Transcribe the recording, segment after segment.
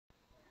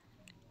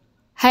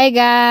Hi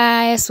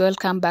guys,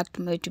 welcome back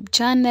to my YouTube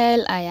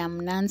channel. I am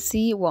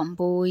Nancy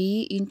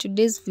Wambui. In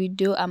today's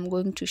video, I'm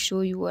going to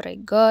show you what I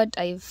got.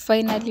 I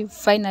finally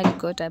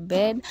got a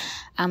bed.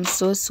 I'm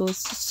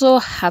so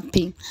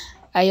happy.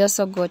 I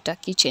also got a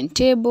kitchen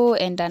table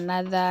and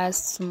another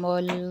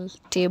small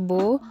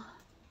table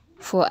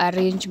for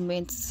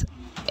arrangements.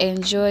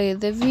 Enjoy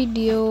the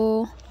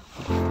video.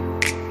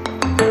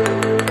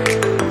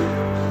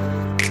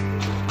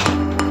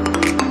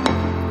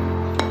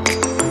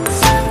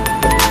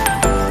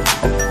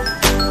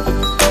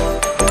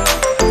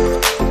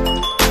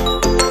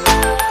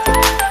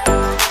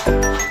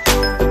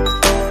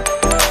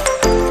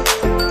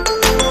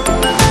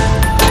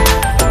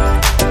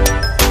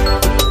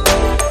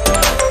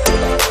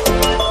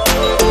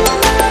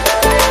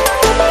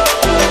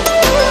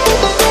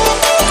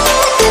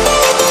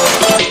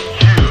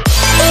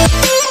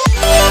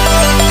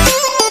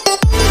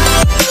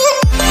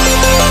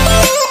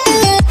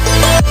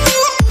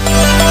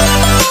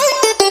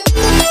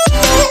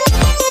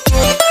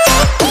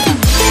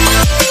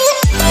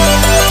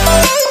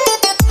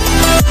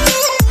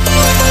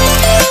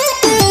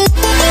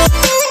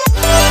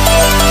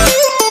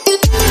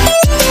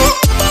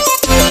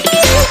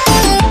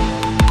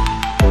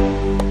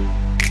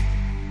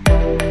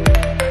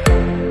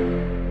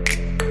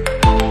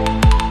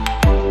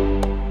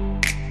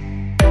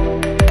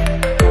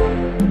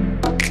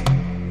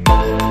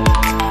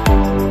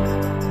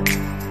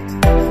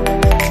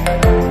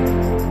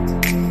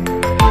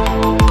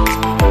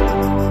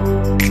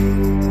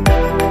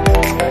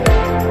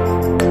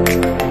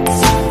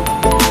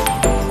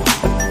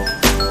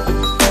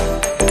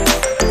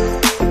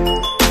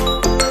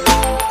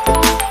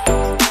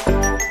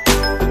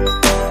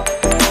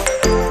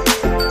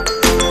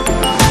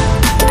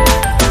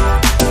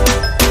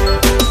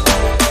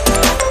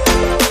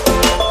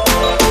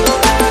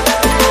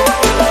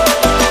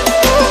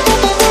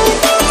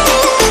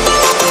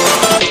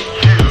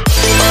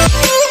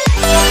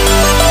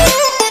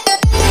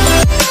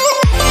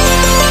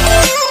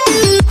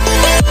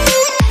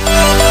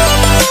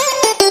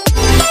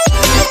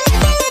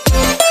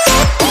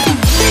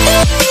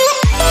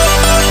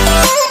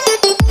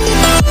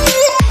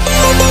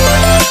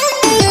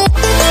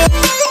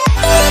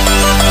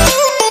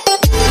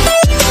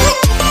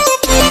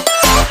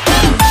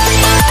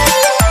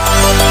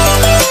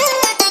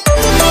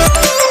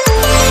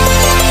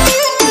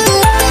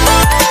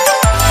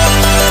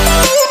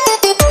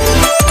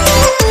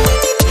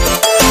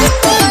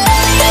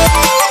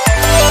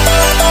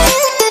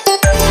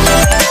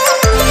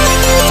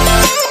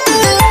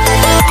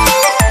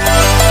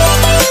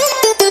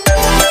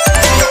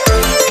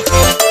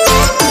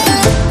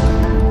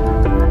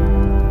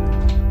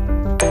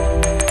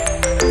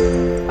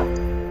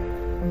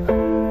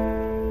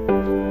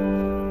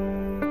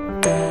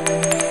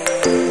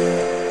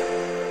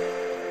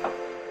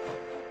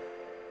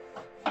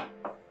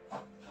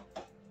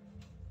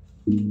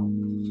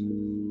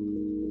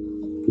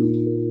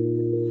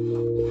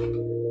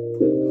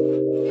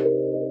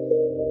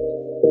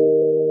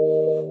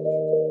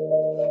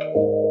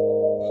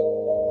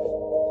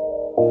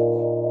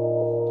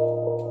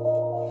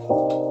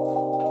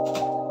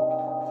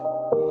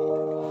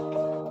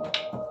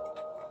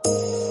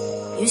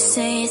 You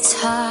say it's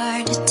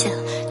hard to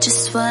tell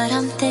just what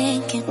I'm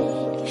thinking.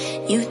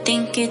 You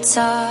think it's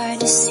hard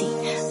to see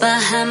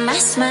behind my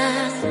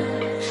smile.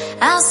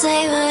 I'll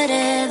say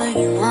whatever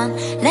you want,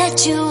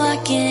 let you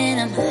walk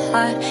into my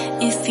heart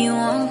if you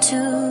want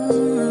to.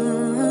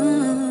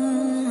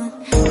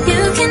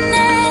 You can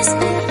ask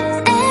me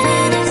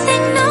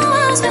anything, no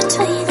walls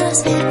between us,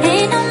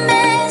 ain't no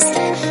mess.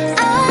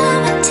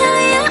 I'ma tell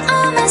you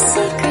all my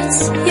secrets.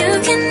 You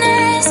can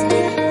ask me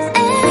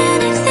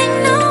anything,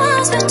 no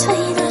walls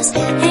between us,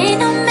 ain't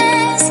no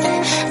mess.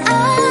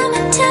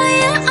 I'ma tell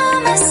you all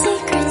my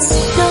secrets.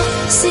 No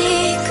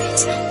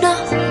secrets, no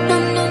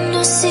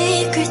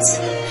secrets.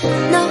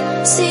 No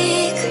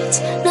secrets,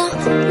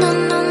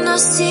 no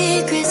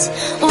secrets.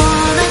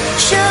 Wanna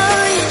show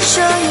you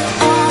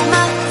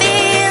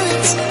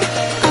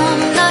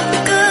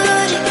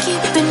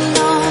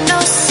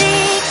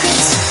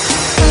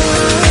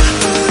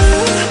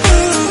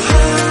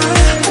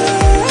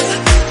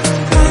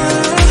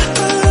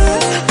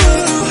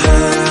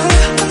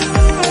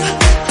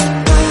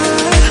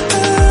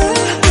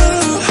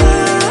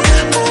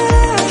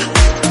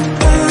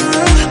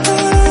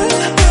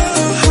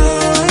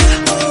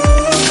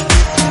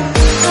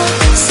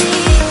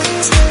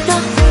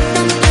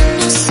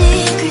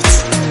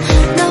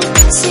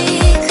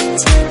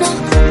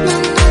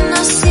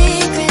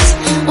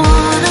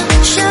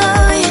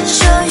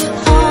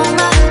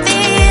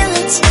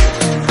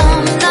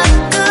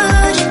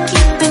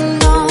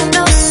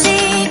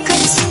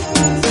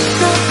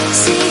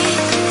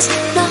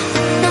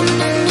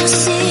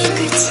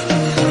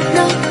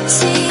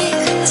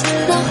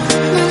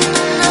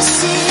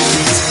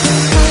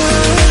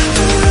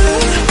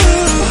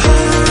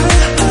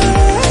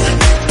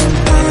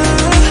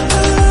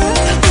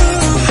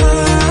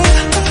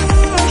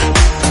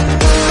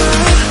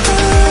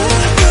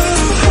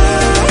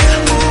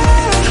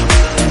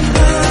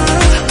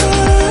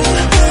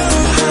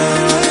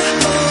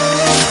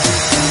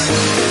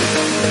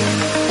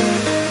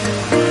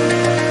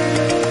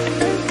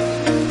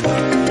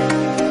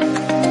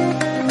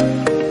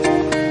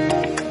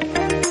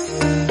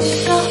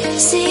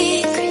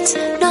secrets,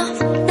 no,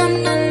 no,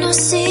 no, no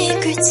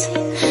secrets,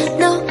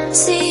 no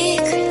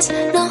secrets,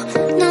 no,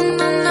 no,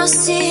 no, no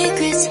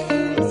secrets,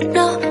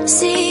 no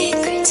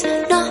secrets,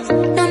 no,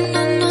 no,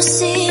 no, no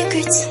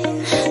secrets,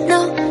 no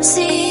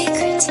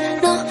secrets,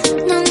 no,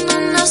 no, no,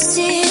 no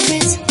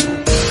secrets.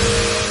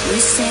 You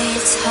say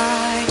it's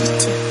hard to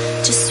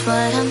tell just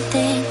what I'm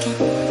thinking.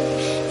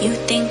 You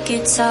think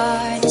it's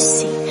hard to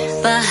see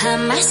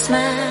behind my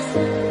smile.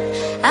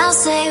 I'll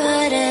say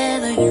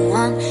whatever you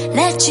want,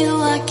 let you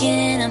walk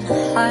into my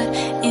heart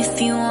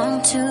if you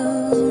want to.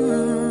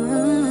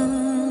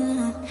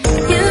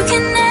 You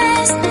can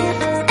ask me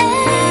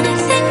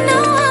anything, no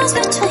walls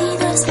between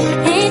us,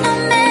 ain't no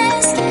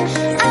mask.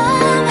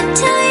 I'ma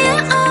tell you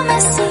all my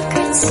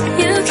secrets.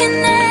 You can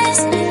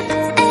ask me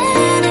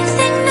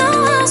anything, no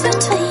walls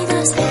between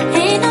us,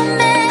 ain't no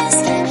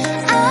mask.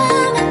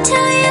 I'ma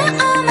tell you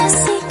all my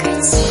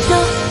secrets. No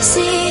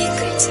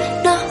secrets,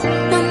 no,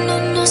 no, no,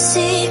 no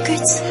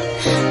secrets,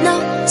 no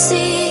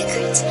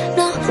secrets,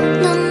 no,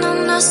 no, no,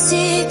 no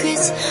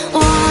secrets.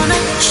 Wanna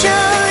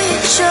show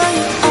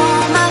you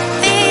all my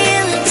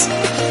feelings.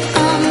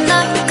 I'm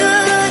not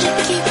good at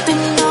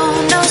keeping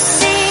no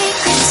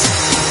secrets.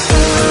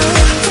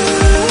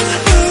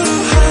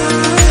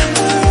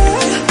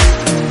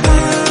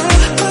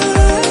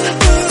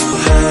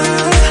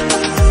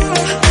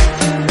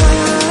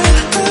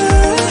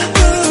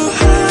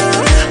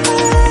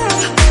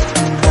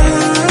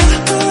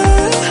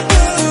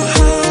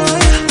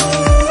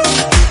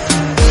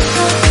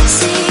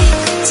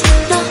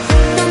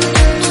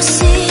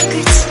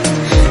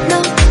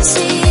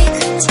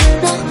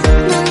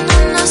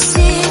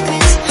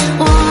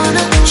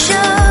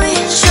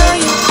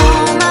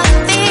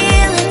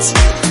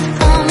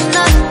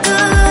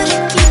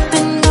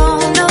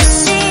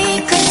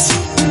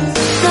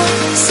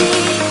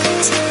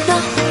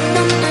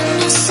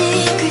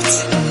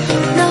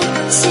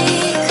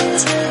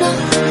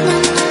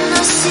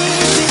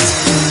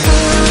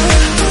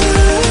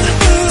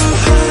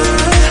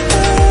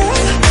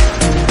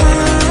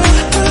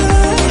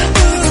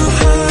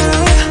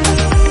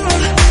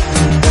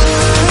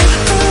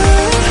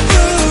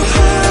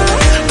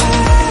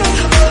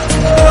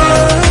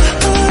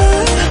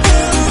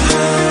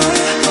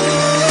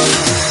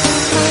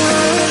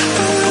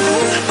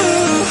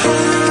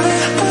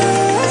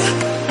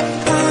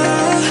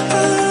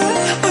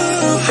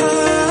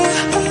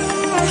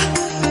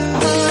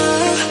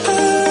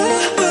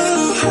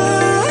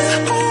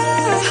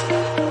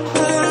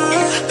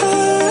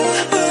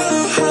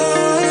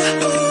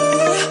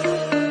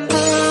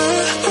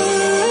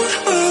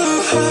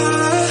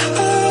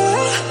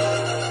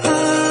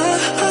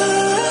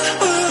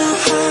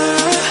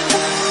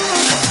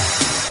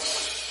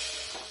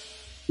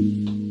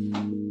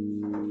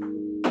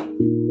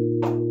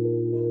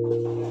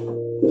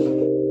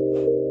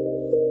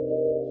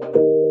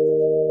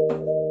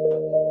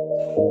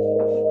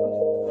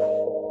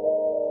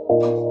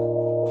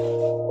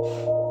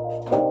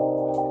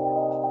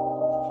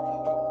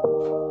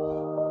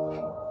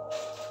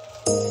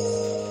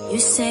 You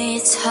say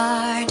it's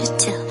hard to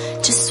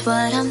tell just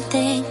what I'm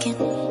thinking.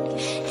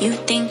 You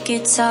think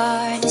it's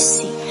hard to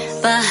see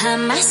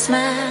behind my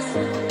smile.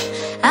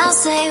 I'll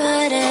say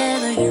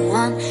whatever you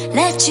want,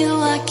 let you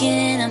walk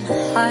into my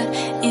heart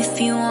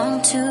if you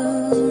want to.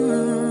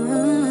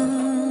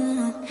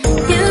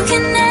 You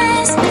can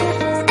ask me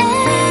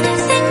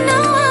anything, no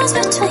walls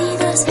between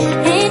us,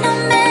 ain't no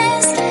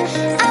mask.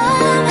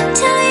 I'ma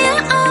tell you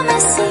all my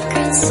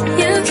secrets.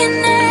 You can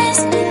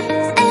ask me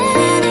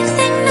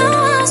anything, no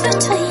walls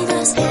between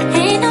us,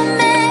 ain't no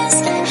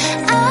mask.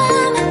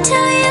 I'ma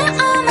tell you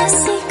all my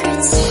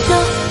secrets. No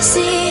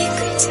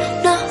secrets,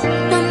 no,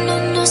 no, no,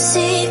 no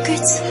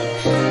secrets,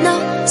 no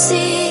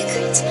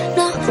secrets,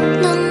 no,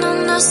 no, no,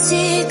 no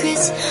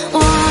secrets.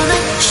 Wanna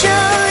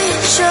show you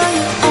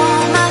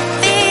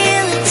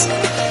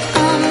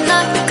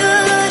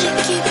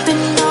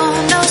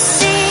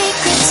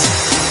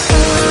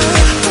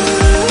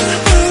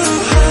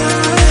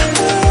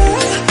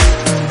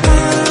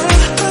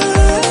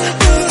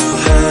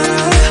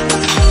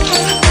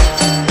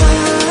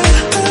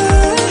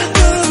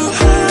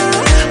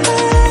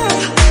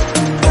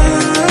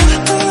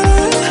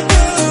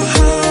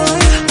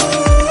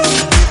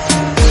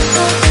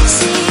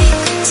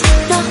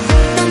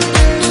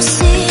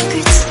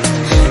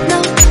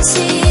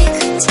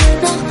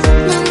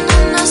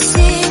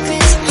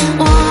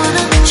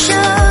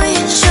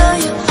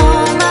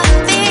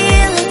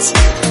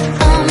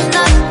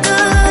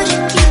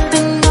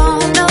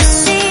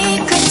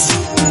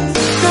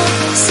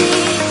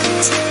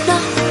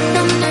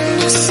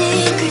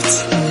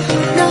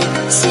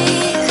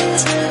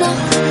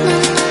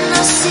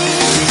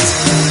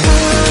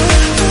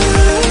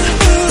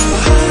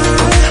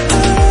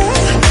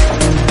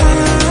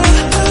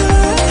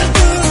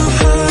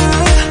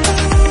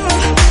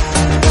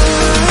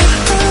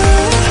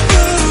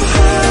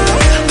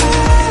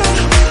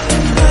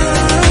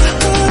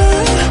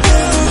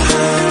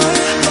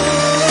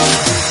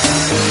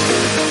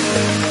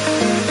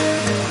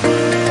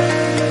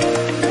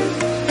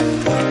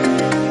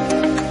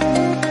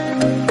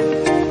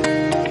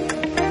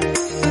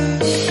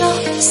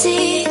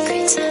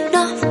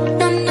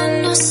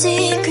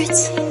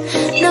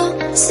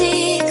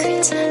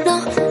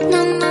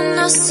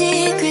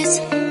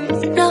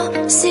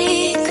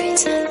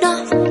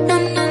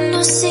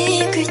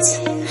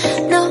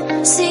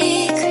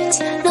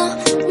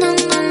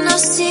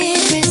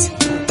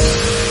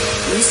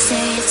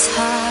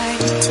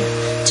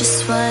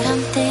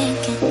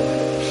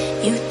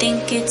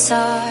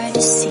hard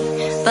to see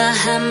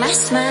behind my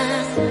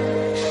smile.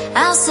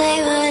 I'll say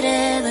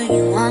whatever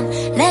you want,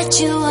 let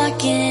you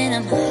walk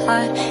into my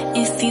heart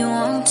if you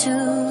want to.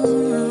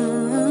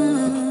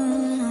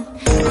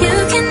 You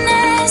can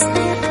ask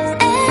me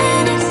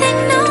anything,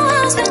 no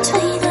walls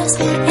between us,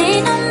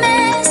 ain't no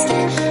mask.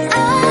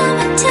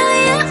 I'ma tell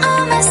you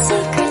all my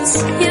secrets.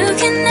 You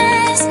can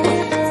ask me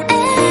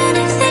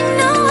anything,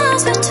 no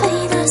walls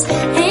between us,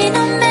 ain't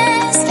no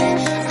mask.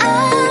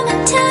 I'ma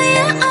tell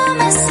you all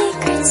my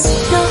secrets.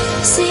 No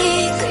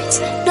secrets,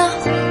 no,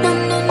 no,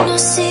 no, no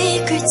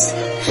secrets.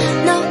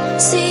 No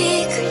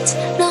secrets,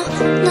 no,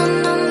 no,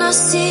 no, no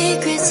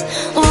secrets.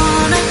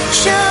 Wanna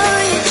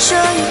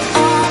show you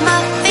all my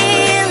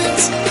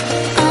feelings.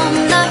 I'm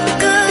not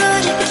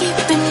good at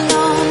keeping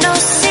no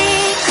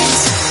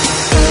secrets.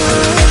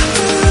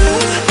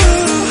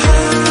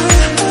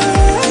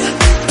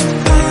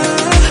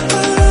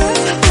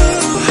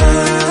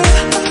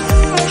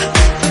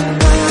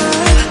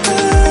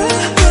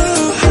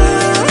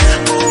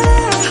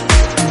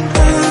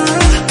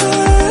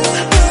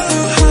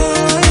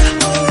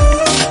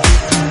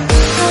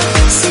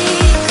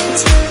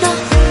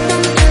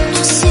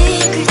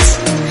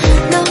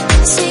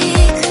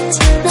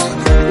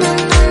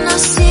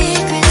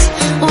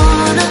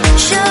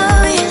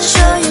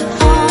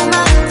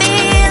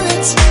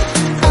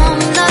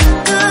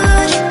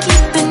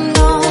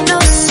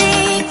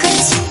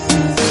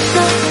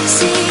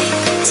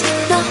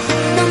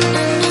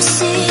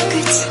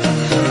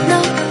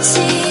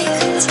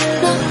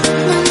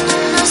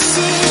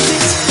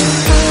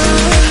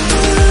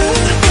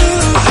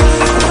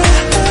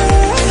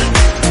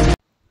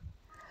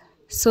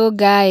 So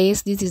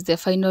guys, this is the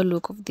final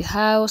look of the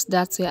house.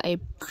 That's where I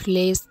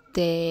placed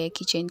the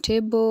kitchen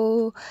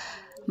table,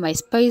 my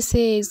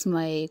spices,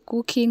 my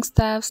cooking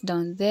stuffs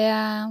down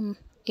there,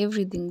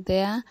 everything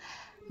there,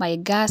 my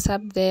gas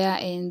up there,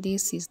 and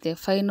this is the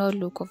final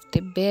look of the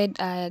bed.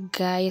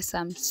 Guys,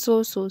 I'm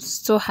so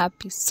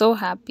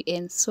happy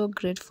and so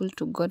grateful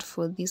to God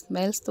for this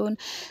milestone.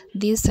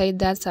 This side,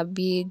 that's a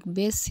big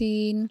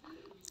basin,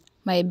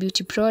 my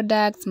beauty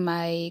products,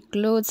 my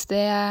clothes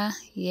there.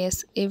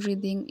 Yes,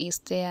 everything is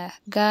there.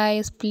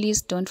 Guys,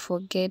 please don't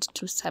forget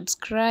to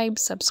subscribe,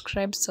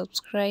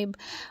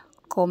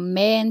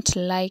 comment,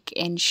 like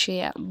and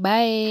share.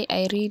 Bye.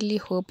 I really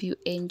hope you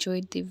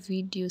enjoyed the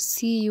video.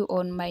 See you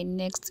on my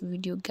next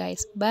video,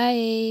 guys.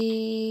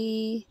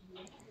 Bye.